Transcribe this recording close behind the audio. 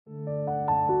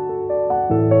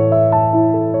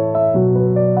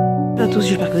tous,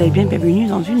 j'espère que vous allez bien, bienvenue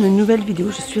dans une nouvelle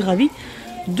vidéo. Je suis ravie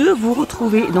de vous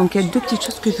retrouver. Donc il y a deux petites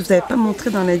choses que je ne vous avais pas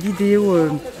montrées dans la vidéo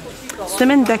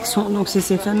semaine d'action. Donc c'est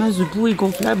ces fameuses bouées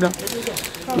gonflables.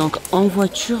 Donc en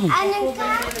voiture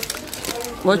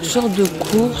de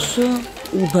course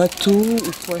ou bateau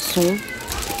ou poisson.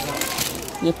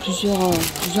 Il y a plusieurs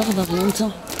variantes.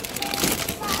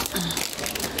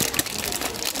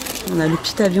 On a le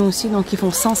petit avion aussi, donc ils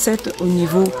font 107 au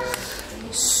niveau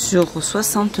sur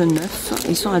 69.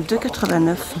 Ils sont à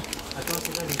 2,89.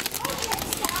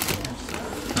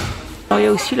 Alors il y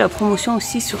a aussi la promotion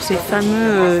aussi sur ces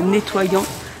fameux nettoyants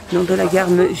donc de la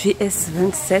gamme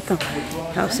GS27.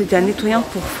 Alors c'est un nettoyant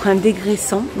pour frein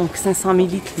dégraissant, donc 500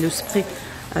 ml le spray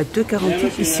à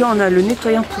 2,48. Ici on a le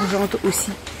nettoyant pour jantes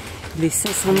aussi, les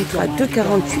 500 litres à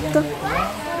 2,48.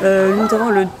 Nous avons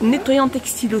le nettoyant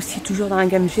textile aussi, toujours dans la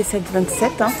gamme G727.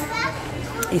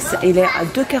 Et ça, il est à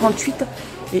 2,48.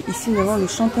 Et ici, nous avons le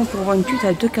shampoing pour avoir une tute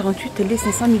à 2,48 les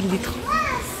 500 ml.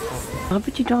 Un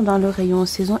petit tour dans le rayon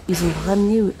saison, ils ont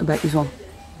ramené,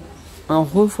 on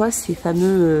revoit ces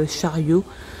fameux chariots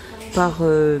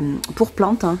pour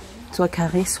plantes, soit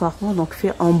carré, soit rond, donc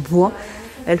fait en bois.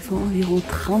 Elles font environ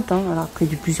 30 ans. Alors après,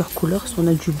 de plusieurs couleurs, soit on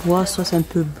a du bois, soit c'est un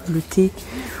peu bleuté,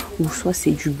 ou soit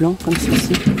c'est du blanc comme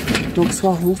ceci. Donc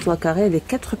soit rond, soit carré, avec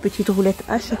 4 petites roulettes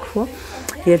à chaque fois.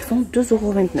 Et elles font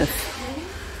 2,29 €.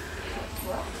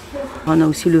 On a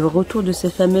aussi le retour de ces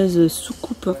fameuses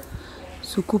soucoupes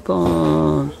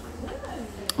en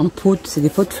pot. C'est des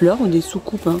pots de fleurs ou des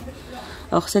soucoupes.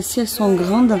 Alors celles-ci, elles sont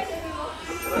grandes.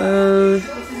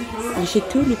 J'ai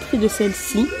que le prix de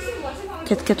celle-ci.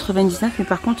 4,99, mais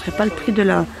par contre pas le prix de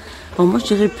la... Alors moi je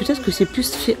dirais peut-être que c'est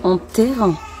plus fait en terre.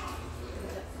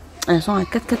 Elles sont à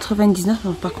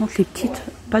 4,99, par contre les petites,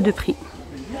 pas de prix.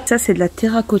 Ça c'est de la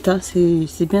terracotta,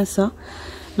 c'est bien ça.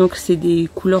 Donc c'est des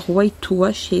couleurs white to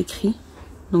wash, c'est écrit.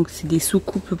 Donc c'est des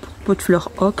soucoupes pour pot de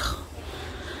fleurs ocre.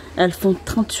 Elles font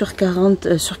 30 sur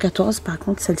 40 sur 14, par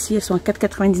contre celles-ci elles sont à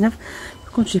 4,99.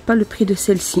 Par contre j'ai pas le prix de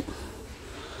celle-ci.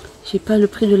 J'ai pas le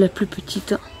prix de la plus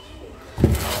petite.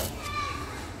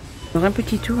 Alors un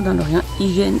petit tour dans le rayon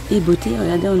hygiène et beauté.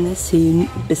 Regardez, on a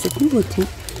cette nouveauté.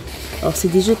 Alors c'est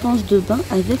des éponges de bain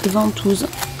avec ventouse.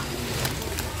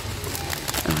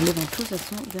 Alors les ventouses, elles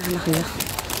sont vers l'arrière.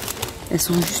 Elles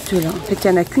sont juste là. En fait,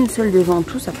 il n'y en a qu'une seule de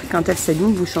ventouse. Après, quand elle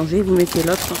s'allume, vous changez, vous mettez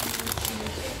l'autre.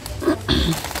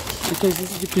 Donc elles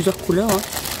existent de plusieurs couleurs.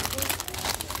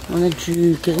 On a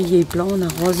du gris et blanc, on a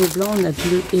rose et blanc, on a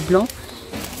bleu et blanc.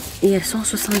 Et elles sont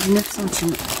 79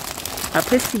 centimes.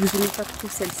 Après, si vous n'aimez pas trop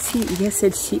celle-ci, il y a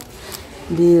celle-ci,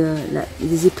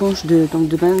 les éponges de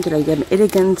bain de la gamme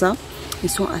Eleganza. Ils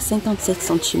sont à 57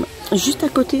 centimes. Juste à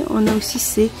côté, on a aussi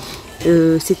ces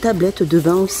tablettes de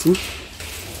bain aussi,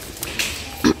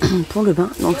 pour le bain.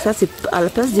 Donc ça, c'est à la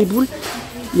place des boules,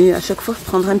 mais à chaque fois, je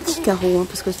prendrai un petit carreau,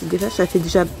 parce que déjà, ça fait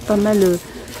déjà pas mal,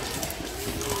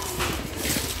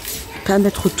 pas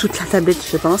mettre toute la tablette,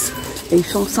 je pense. Et ils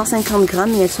font 150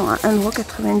 grammes et elles sont à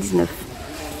 1,99 €.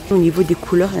 Au niveau des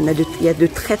couleurs, il y a de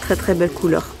très belles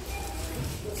couleurs.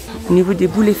 Au niveau des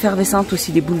boules effervescentes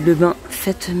aussi, des boules de bain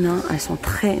faites main, elles sont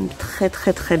très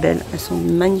belles. Elles sont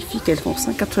magnifiques, elles font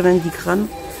 190 grammes.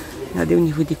 Regardez au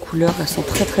niveau des couleurs, elles sont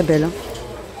très belles.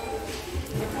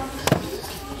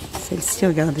 Celles-ci,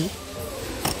 regardez.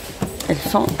 Elles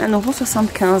font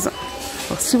 1,75 €.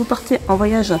 Alors si vous partez en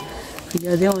voyage,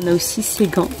 regardez, on a aussi ces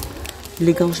gants.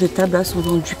 Les gants jetables là, sont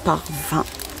vendus par 20.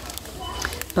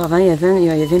 Par 20, il y a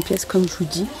 20 pièces comme je vous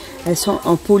dis. Elles sont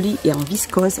en poly et en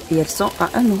viscose et elles sont à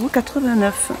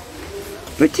 1,89 €.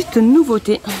 Petite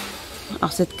nouveauté.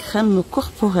 Alors cette crème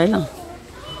corporelle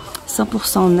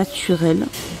 100% naturelle.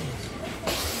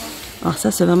 Alors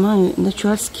ça c'est vraiment une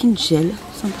natural skin gel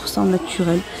 100%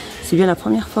 naturel. C'est bien la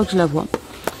première fois que je la vois.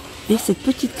 Et cette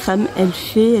petite crème, elle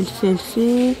fait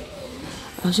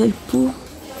un gel pour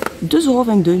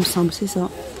 2,22 € il me semble, c'est ça.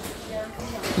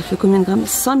 Elle fait combien de grammes?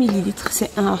 100 ml.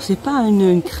 Alors c'est pas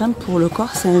une crème pour le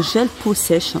corps, c'est un gel peau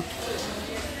sèche.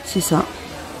 C'est ça.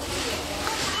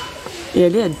 Et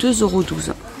elle est à 2,12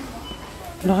 €.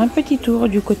 Alors un petit tour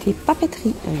du côté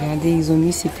papeterie. Regardez, ils ont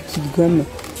mis ces petites gommes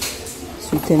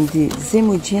sous le thème des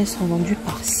emojis. Elles sont vendues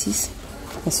par 6.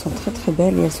 Elles sont très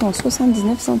belles et elles sont à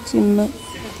 79 centimes.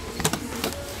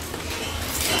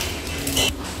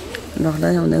 Alors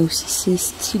là, on a aussi ces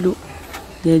stylos.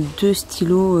 Il y a 2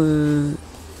 stylos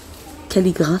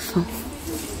calligraphes.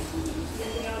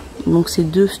 Donc c'est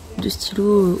deux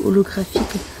stylos holographiques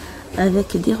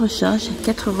avec des recharges,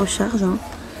 4 recharges.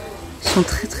 Ils sont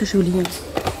très jolis.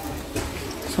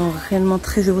 Ils sont réellement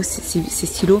très jolis ces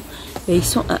stylos. Et ils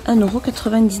sont à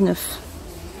 1,99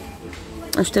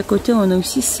 €. Juste à côté, on a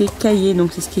aussi ces cahiers.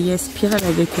 Donc c'est ce cahier à spirale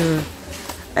avec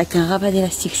avec un rabat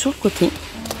d'élastique sur le côté.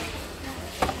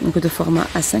 Donc de format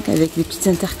A5 avec des petites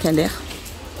intercalaires.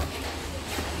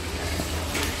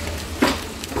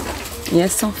 Et à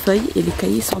 100 feuilles et les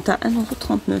cahiers sont à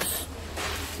 1,39 €.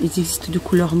 Ils existent de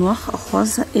couleur noire,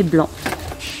 rose et blanc.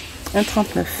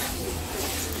 1,39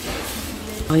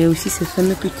 €. Il y a aussi ces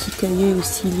fameux petits cahiers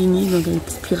aussi lignés dans des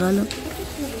petites spirales.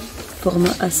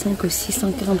 Format A5 aussi,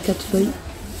 144 feuilles.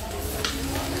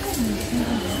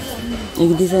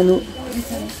 Avec des anneaux.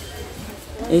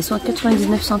 Et ils sont à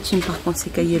 99 centimes par contre ces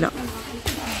cahiers là.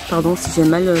 Pardon si j'ai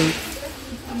mal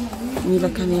mis la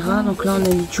caméra. Donc là on a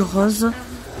mis du rose,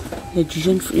 il y a du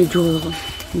jaune, et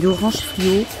du orange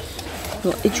fluo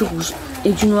et du rouge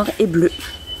et du noir et bleu.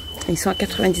 Et ils sont à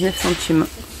 99 centimes.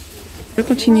 Je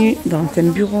continue. Dans le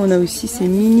thème bureau on a aussi ces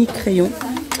mini crayons.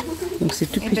 Donc c'est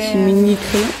tout petit mini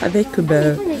crayon avec le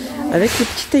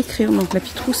petit taille crayon. Donc la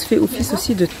petite trousse fait office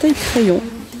aussi de taille crayon.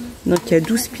 Donc il y a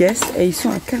 12 pièces et ils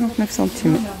sont à 49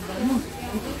 centimes.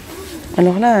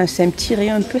 Alors là c'est un petit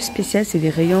rayon un peu spécial. C'est des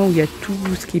rayons où il y a tout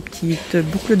ce qui est petites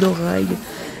boucles d'oreilles,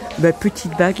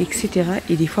 petites bagues, etc.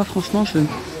 Et des fois franchement je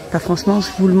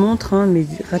vous le montre hein, mais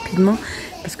rapidement.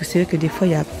 Parce que c'est vrai que des fois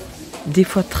il y a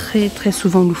très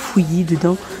souvent le fouillis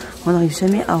dedans. On n'arrive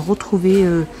jamais à retrouver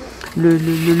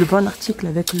le bon article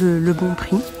avec le bon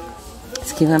prix.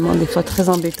 Ce qui est vraiment des fois très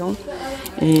embêtant.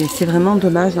 Et c'est vraiment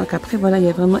dommage. Donc après voilà, il y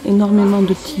a vraiment énormément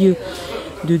de petits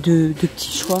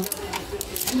choix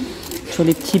sur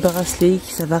les petits bracelets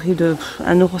qui ça varie de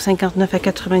 1,59 € à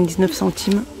 99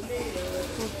 centimes.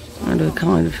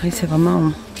 Le prix c'est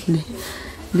vraiment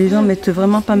les gens mettent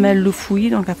vraiment pas mal le fouillis,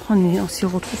 donc après on s'y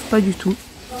retrouve pas du tout.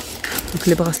 Donc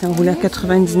les bracelets enroulés à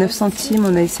 99 centimes,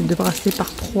 on a essayé de bracelets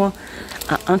par 3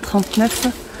 à 1,39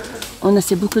 €. On a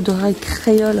ces boucles d'oreilles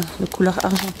créole de couleur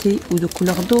argentée ou de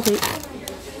couleur dorée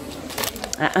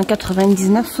à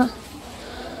 1,99 €.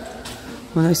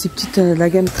 On a aussi la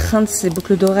gamme 30, ces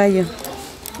boucles d'oreilles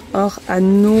or,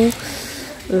 anneau,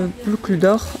 boucle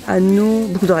d'or, anneau,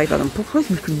 boucle d'oreille, pardon. Pourquoi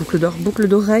boucle d'or? Boucle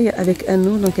d'oreille avec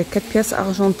anneau, donc il y a 4 pièces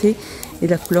argentées et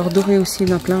la couleur dorée aussi.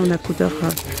 Donc là on a la couleur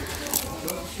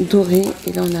dorée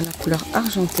et là on a la couleur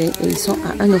argentée et ils sont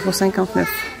à 1,59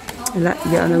 €. Là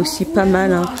il y en a aussi pas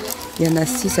mal, hein. Il y en a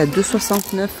 6 à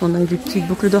 2,69 €. On a des petites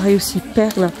boucles d'oreilles aussi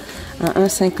perles à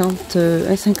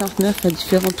 1,59 € à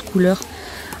différentes couleurs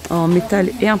en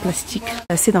métal et en plastique.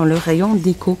 C'est dans le rayon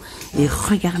déco et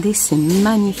regardez ces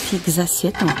magnifiques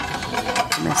assiettes.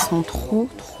 Elles sont trop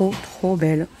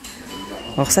belles.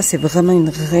 Alors ça c'est vraiment une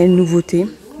réelle nouveauté.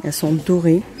 Elles sont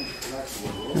dorées.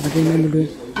 Regardez même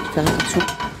faire attention.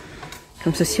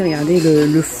 Comme ceci, regardez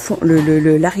le fond,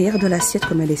 l'arrière de l'assiette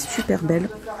comme elle est super belle.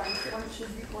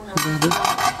 Regardez.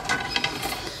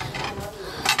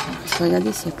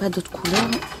 Regardez s'il n'y a pas d'autres couleurs.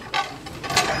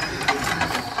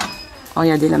 Oh,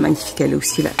 regardez la magnifique, elle est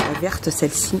aussi la verte,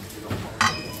 celle-ci.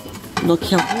 Donc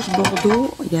il y a rouge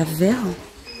bordeaux, il y a vert.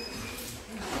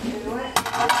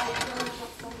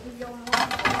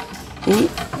 Et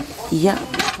il y a,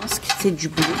 je pense que c'est du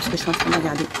bleu, parce que je suis en train de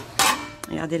regarder.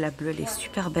 Regardez la bleue, elle est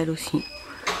super belle aussi.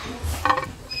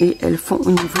 Et elles font au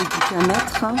niveau du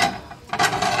diamètre.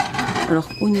 Alors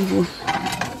au niveau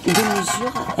des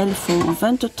mesures, elles font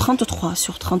 33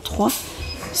 sur 33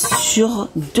 sur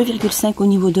 2,5 au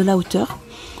niveau de la hauteur.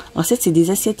 En fait, c'est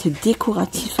des assiettes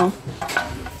décoratives. Hein.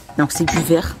 Donc c'est du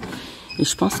verre. Et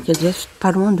je pense qu'elles doivent être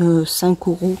pas loin de 5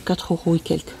 €, 4 € et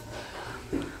quelques.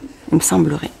 Il me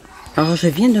semblerait. Alors je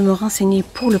viens de me renseigner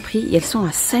pour le prix et elles sont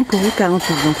à 5,49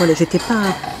 €. Donc voilà, j'étais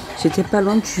pas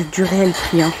loin du réel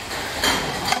prix. Hein.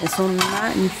 Elles sont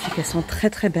magnifiques, elles sont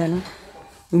très belles. Hein.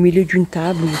 Au milieu d'une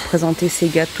table où vous présentez ces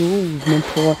gâteaux ou même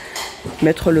pour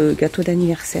mettre le gâteau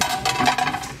d'anniversaire.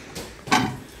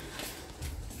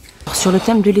 Sur le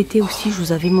thème de l'été aussi, je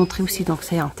vous avais montré aussi, donc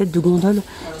c'est en tête de gondole,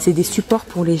 c'est des supports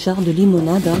pour les jarres de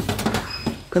limonade, hein,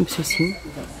 comme ceci.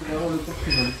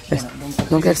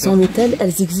 Donc elles sont en métal,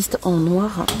 elles existent en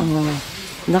noir,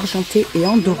 en argenté et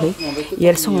en doré, et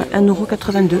elles sont à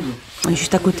 1,82 €. Et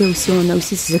juste à côté aussi, on a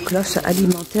aussi ces cloches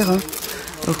alimentaires, hein,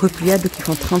 repliables qui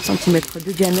font 30 cm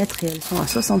de diamètre et elles sont à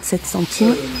 67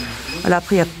 centimes. Voilà,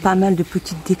 après il y a pas mal de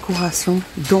petites décorations,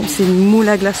 dont ces moules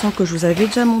à glaçons que je vous avais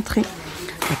déjà montré.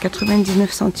 À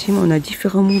 99 centimes, on a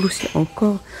différents moules aussi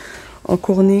encore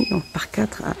encornés par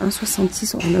 4 à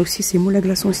 1,66 €. On a aussi ces moules à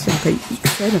glaçons aussi en taille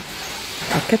XL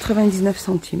à 99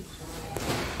 centimes.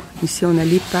 Ici on a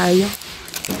les pailles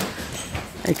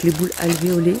avec les boules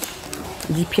alvéolées,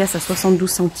 10 pièces à 72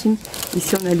 centimes.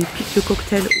 Ici on a les pics de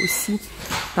cocktail aussi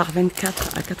par 24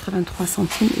 à 83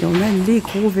 centimes. Et on a les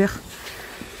gros verres.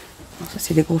 Ça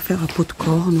c'est des gros fers à pot de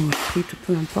corne ou prix,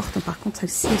 peu importe. Par contre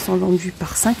celles-ci elles sont vendues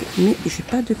par 5, mais j'ai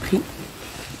pas de prix.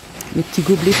 Les petits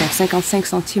gobelets pour 55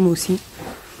 centimes aussi.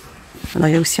 Alors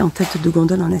il y a aussi en tête de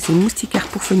gondole, on a ces moustiquaires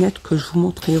pour fenêtres que je vous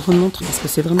montre et remontre parce que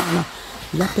c'est vraiment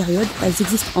la période. Elles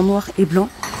existent en noir et blanc.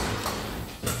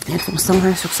 Elles font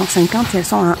 120 sur 150 et elles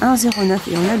sont à 1,09.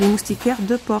 Et on a les moustiquaires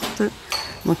de porte.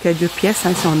 Donc il y a 2 pièces,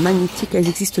 elles sont en magnétique. Elles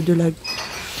existent de la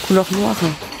couleur noire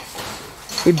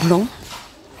et blanc.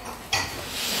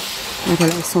 Donc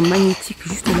voilà, elles sont magnétiques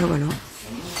juste là, voilà.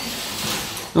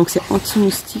 Donc c'est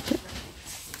anti-moustique.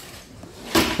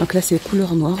 Donc là c'est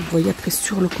couleur noire. Vous voyez après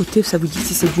sur le côté, ça vous dit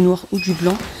si c'est du noir ou du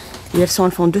blanc. Et elles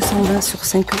font 220 sur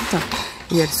 50.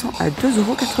 Et elles sont à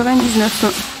 2,99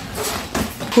 €.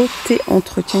 Côté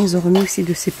entretien, ils ont remis aussi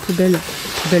de ces poubelles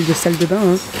de salle de bain.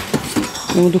 Hein.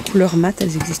 Donc de couleur mat,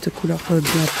 elles existent couleur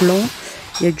blanc.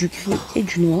 Il y a du gris et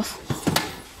du noir.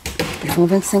 Elles font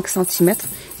 25 cm,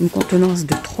 une contenance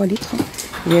de 3 litres.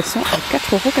 Et elles sont à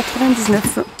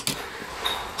 4,99 €.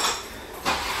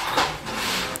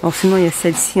 Alors sinon il y a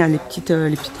celles-ci, hein, les petites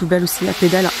poubelles aussi à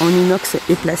pédales en inox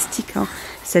et plastique. Hein.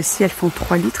 Celles-ci elles font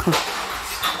 3 litres.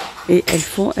 Et elles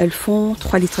font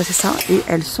 3 litres, c'est ça. Et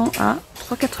elles sont à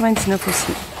 3,99 €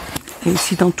 aussi. Et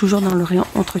ici, toujours dans le rayon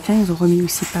entretien, ils ont remis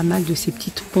aussi pas mal de ces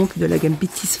petites pompes de la gamme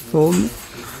Bitis Foam.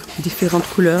 Différentes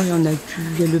couleurs. Il y en a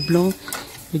il y a le blanc,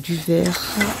 il y a du vert,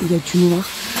 il y a du noir.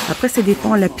 Après, ça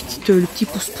dépend. Le petit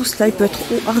pouce-pouce là, il peut être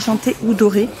ou argenté ou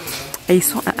doré. Et ils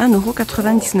sont à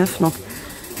 1,99 €. Donc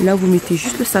là, vous mettez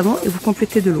juste le savon et vous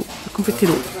complétez de l'eau.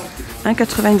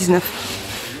 1,99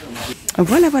 €.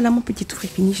 Voilà mon petit tour est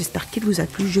fini. J'espère qu'il vous a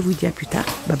plu. Je vous dis à plus tard.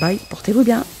 Bye bye. Portez-vous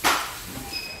bien.